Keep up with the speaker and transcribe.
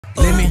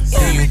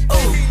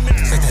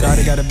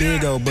Shawty got a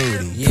big old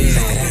booty. Yeah.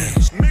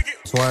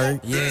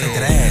 Twerk.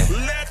 Yeah.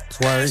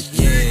 Twerk.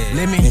 Yeah.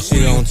 Let me. And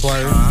she gon'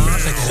 twerk.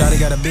 Shawty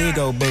got a big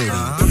old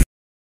booty.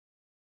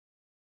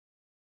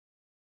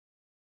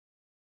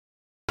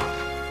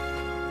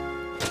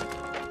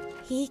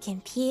 He can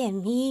pee at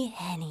me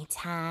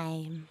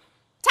anytime.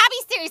 Tabby,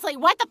 seriously,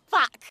 what the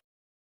fuck?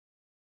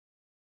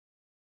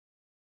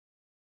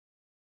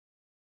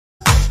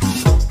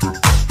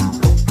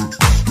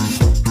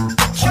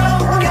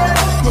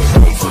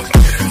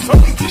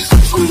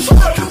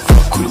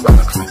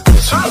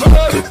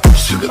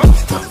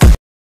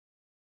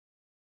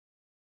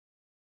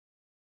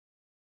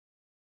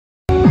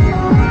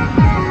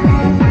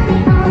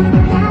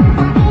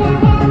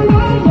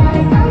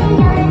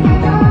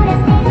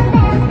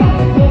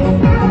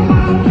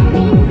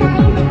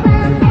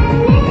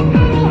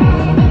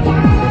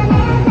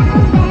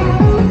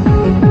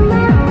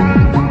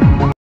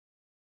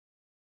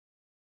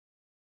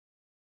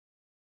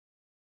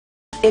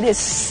 It is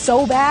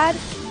so bad,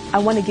 I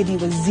want to give you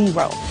a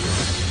 0,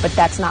 but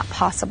that's not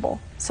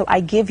possible. So I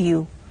give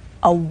you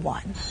a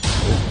 1.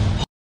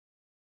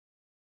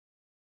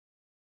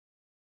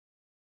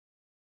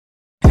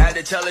 Had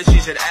to tell her she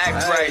should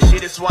act right. She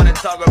just wanna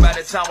talk about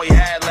the time we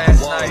had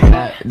last night.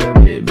 That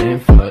little bit been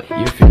fucked,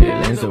 your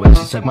feelings, the way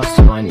she suck my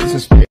soul, I need some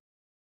space.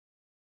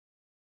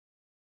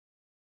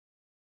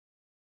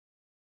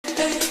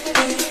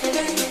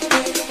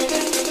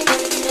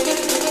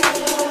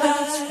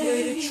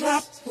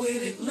 Drop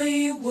with it,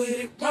 lean with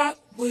it, rock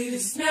with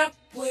it, snap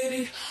with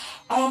it.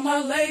 All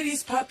my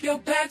ladies, pop your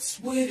backs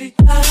with it.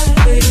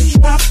 With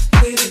it, drop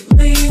with it,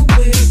 lean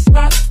with it,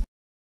 rock.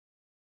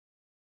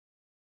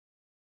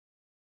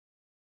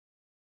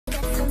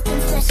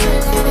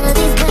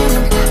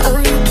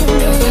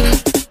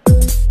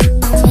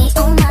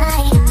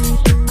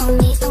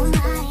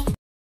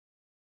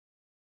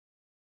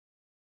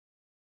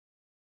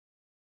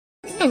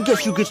 And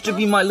guess who gets to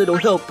be my little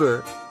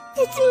helper?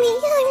 It's me,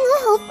 I'm the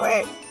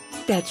helper.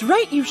 That's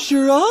right, you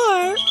sure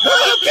are.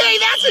 Okay,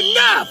 that's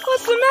enough!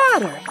 What's the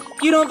matter?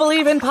 You don't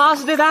believe in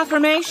positive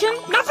affirmation?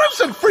 Not from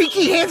some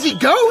freaky, handsy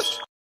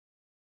ghost!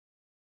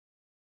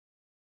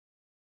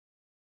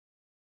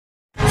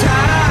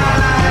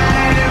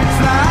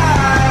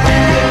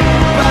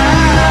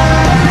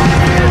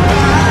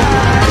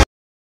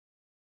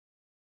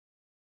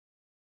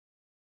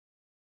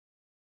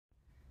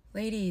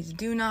 Ladies,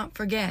 do not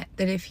forget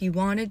that if he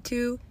wanted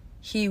to,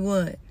 he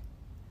would.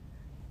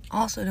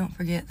 Also, don't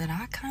forget that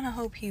I kind of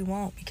hope he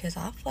won't, because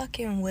I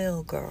fucking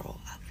will, girl.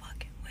 I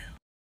fucking will.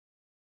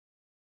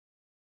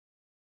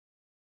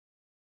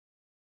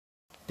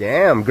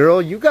 Damn,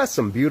 girl, you got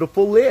some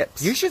beautiful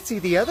lips. You should see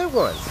the other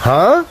ones.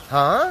 Huh?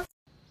 Huh?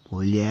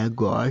 Mulher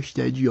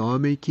gosta de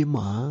homem que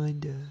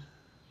manda.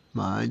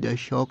 Manda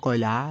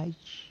chocolate,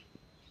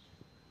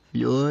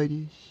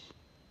 flores,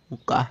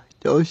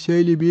 cartão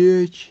sem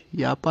limite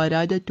e a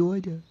parada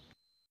toda.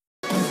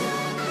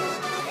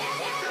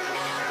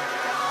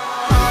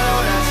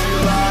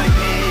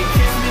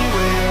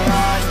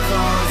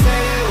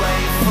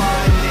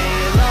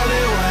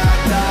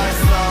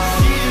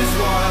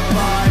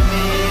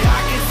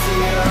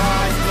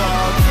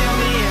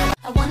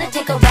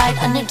 Take a ride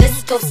on your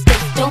disco stick.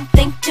 Don't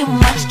think too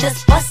much,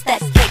 just bust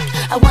that kick.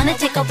 I wanna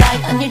take a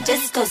ride on your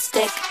disco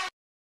stick.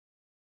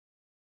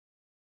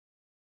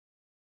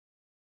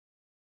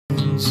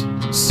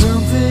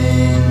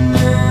 Something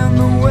in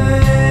the way.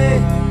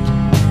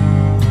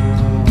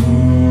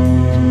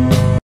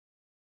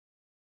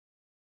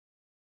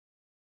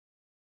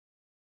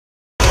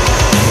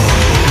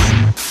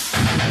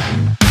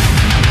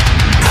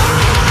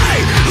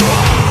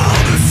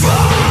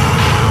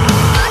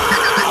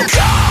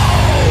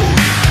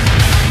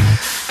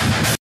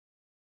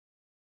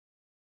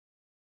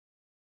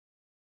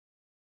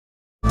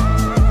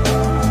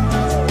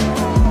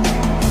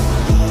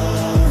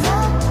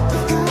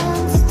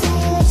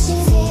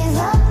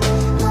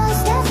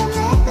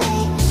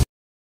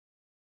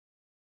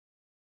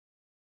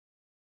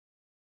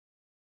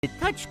 The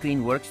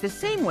touchscreen works the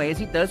same way as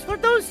it does for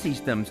those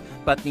systems,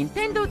 but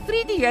Nintendo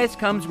 3DS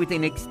comes with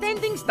an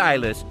extending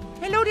stylus.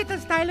 Hello, little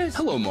stylus.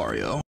 Hello,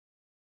 Mario.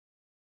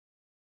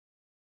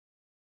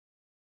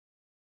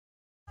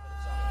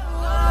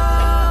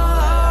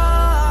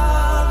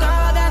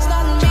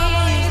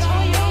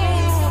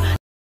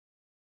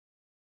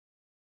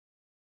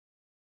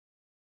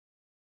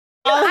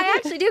 I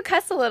actually do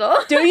cuss a little.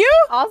 Do you?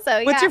 Also,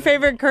 yeah. What's your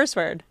favorite curse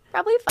word?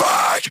 Probably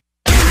fuck.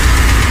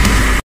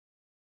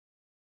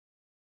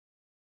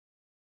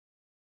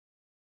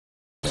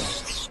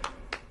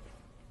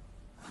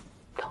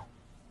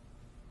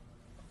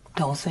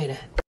 Don't say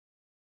that.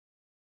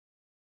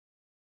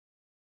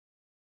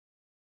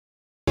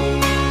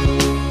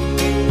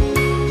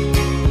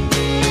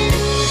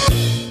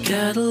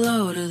 Get a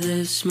load of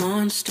this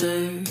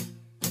monster.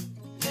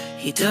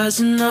 He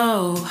doesn't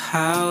know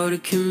how to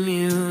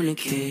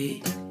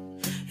communicate.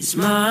 His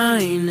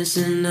mind is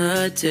in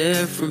a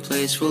different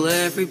place. Will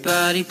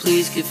everybody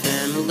please give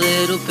him a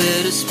little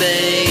bit of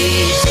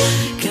space?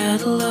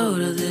 Get a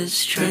load of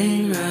this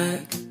train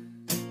wreck.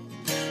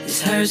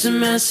 His hair's a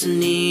mess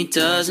and he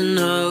doesn't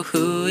know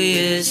who he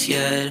is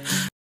yet.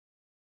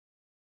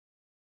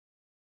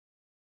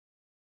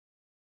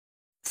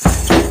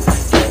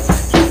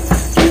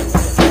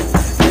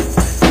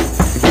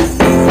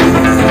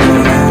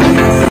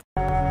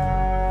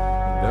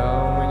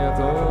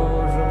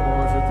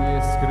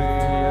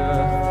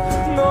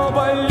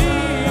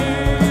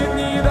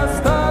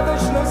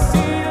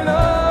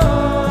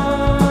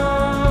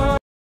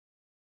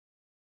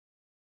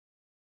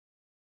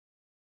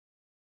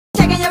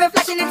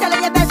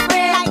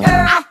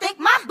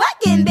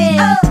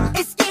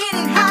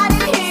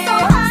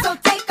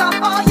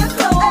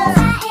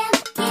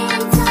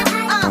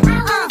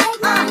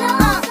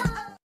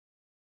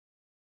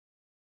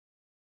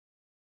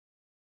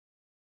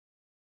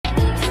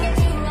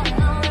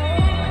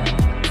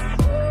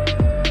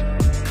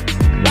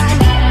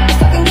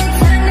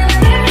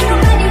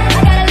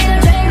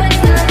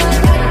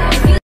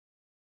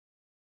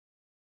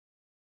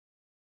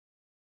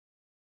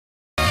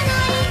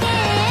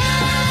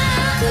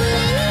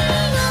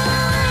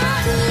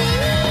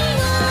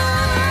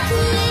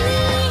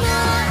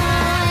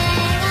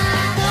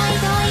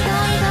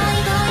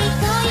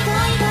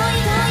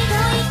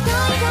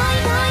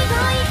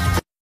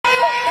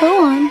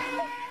 Go on.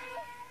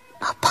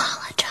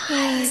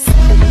 Apologize.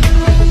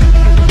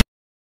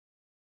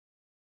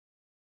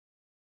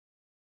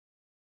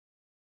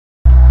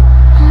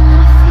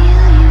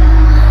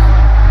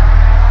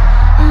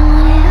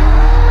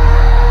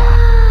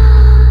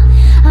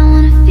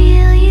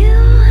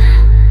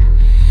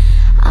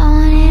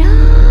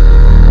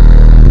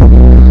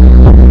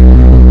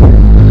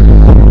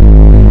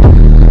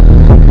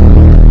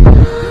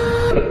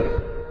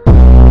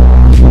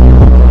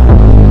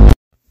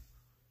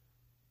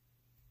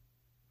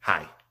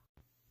 Hi.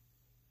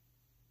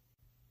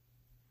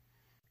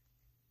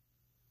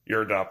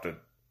 You're adopted.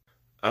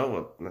 Oh,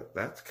 well,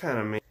 that's kind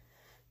of mean.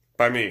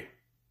 By me.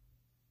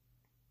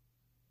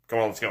 Come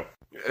on, let's go.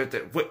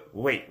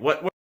 Wait,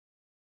 what?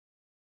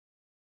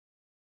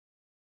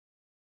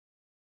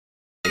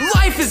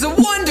 Life is a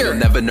wonder! You'll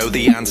never know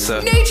the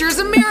answer. Nature is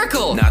a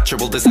miracle!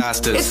 Natural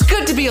disasters. It's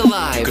good to be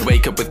alive. Could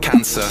wake up with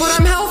cancer. But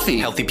I'm healthy.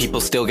 Healthy people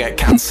still get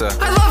cancer.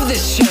 I love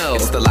this show.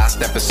 It's the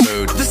last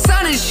episode. The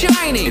sun is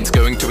shining. It's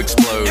going to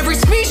explode. Every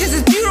species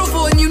is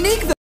beautiful and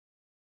unique.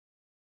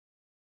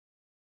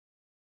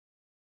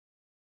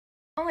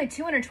 Only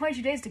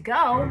 222 days to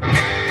go.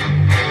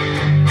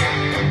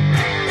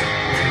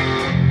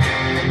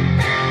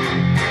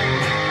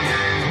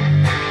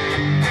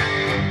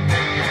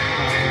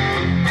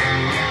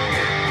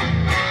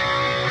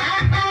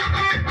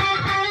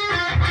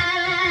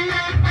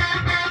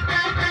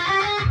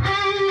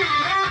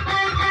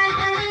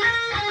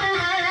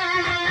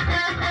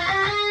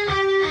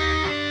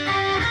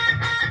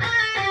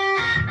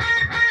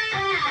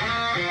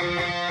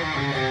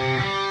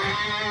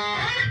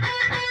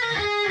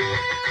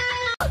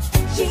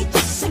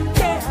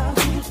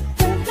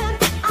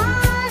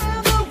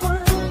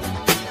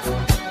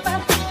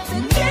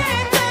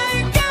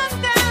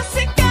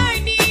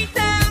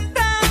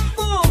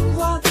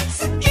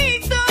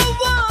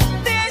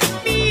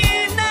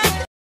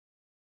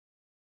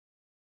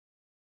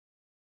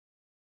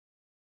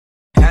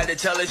 Had to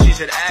tell her she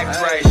should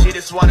act right. She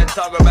just wanna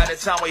talk about the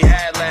time we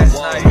had last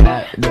night.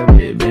 That little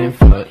bit been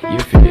fucked, your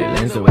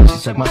feelings, the way she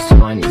suck my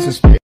soul, I need some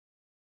spirit.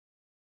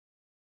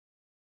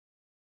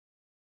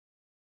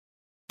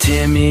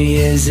 Timmy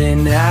is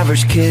an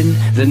average kid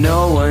that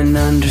no one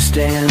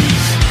understands.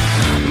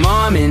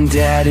 Mom and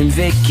Dad and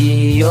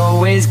Vicky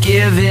always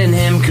giving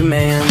him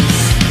commands.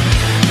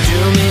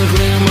 Doom and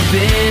gloom up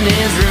in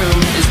his room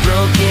is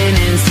broken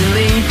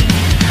instantly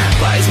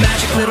by his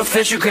magic little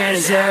fish who grant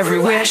his every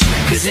wish.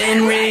 Cause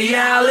in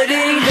reality,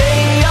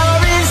 they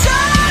are his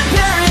odd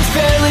parents,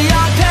 fairly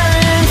odd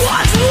parents.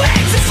 Lots of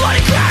wigs and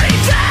slutty crowdy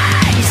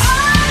things.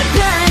 Odd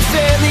parents,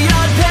 fairly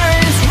odd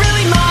parents.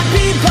 Really might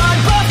be pod,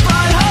 buff,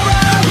 pod,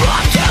 horror.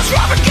 Rock kills,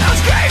 rubber goes,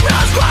 great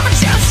rose, guava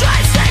chips,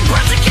 side steak,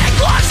 birds and cake,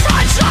 logs,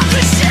 fried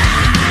chocolate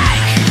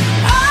shake.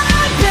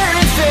 Odd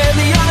parents,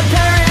 fairly odd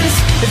parents.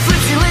 It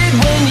flips your lid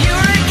when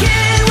you're a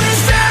kid with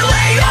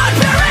fairly odd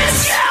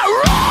parents. Yeah,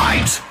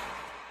 right.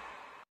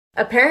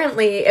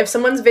 Apparently, if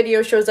someone's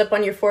video shows up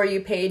on your For You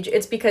page,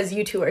 it's because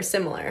you two are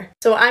similar.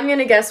 So I'm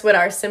gonna guess what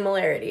our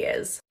similarity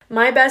is.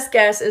 My best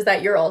guess is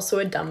that you're also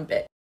a dumb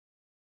bitch.